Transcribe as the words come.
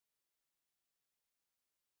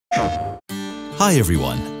Hi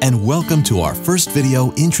everyone, and welcome to our first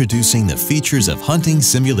video introducing the features of Hunting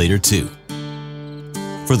Simulator 2.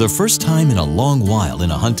 For the first time in a long while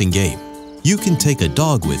in a hunting game, you can take a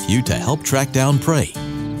dog with you to help track down prey.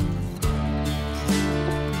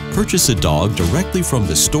 Purchase a dog directly from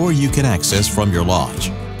the store you can access from your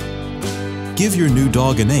lodge. Give your new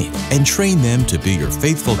dog a name and train them to be your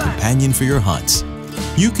faithful companion for your hunts.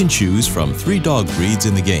 You can choose from 3 dog breeds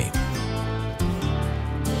in the game,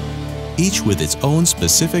 each with its own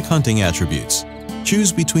specific hunting attributes.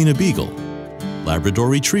 Choose between a Beagle, Labrador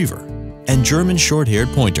Retriever, and German Short-Haired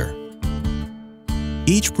Pointer.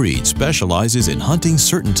 Each breed specializes in hunting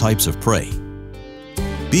certain types of prey.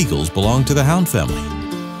 Beagles belong to the Hound family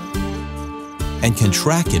and can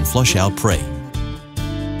track and flush out prey,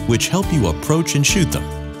 which help you approach and shoot them.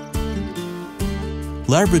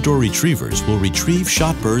 Labrador Retrievers will retrieve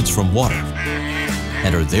shot birds from water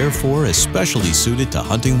and are therefore especially suited to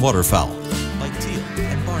hunting waterfowl, like teal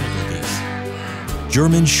and barnacle geese.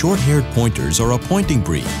 German Short-Haired Pointers are a pointing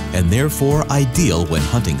breed and therefore ideal when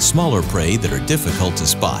hunting smaller prey that are difficult to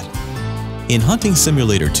spot. In Hunting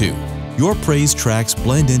Simulator 2, your prey's tracks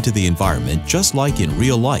blend into the environment just like in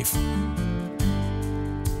real life.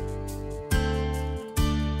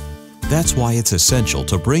 That's why it's essential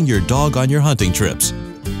to bring your dog on your hunting trips.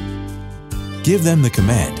 Give them the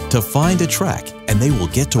command to find a track and they will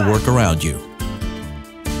get to work around you.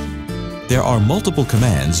 There are multiple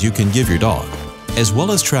commands you can give your dog. As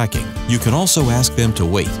well as tracking, you can also ask them to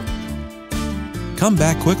wait, come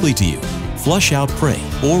back quickly to you, flush out prey,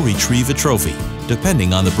 or retrieve a trophy,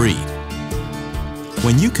 depending on the breed.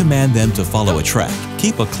 When you command them to follow a track,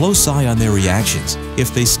 keep a close eye on their reactions.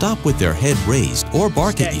 If they stop with their head raised or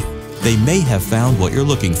bark at you, they may have found what you're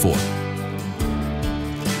looking for.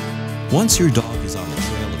 Once your dog is on the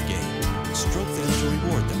trail of game, stroke them to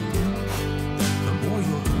reward them. The more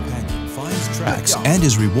your companion finds tracks and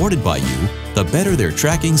is rewarded by you, the better their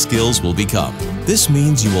tracking skills will become. This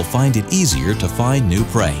means you will find it easier to find new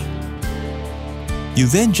prey. You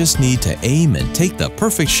then just need to aim and take the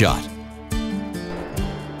perfect shot.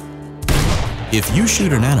 If you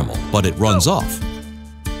shoot an animal but it runs off,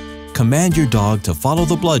 command your dog to follow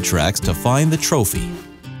the blood tracks to find the trophy,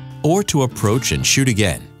 or to approach and shoot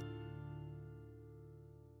again.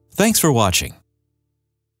 Thanks for watching.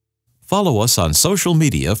 Follow us on social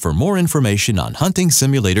media for more information on Hunting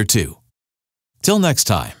Simulator 2. Till next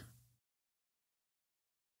time.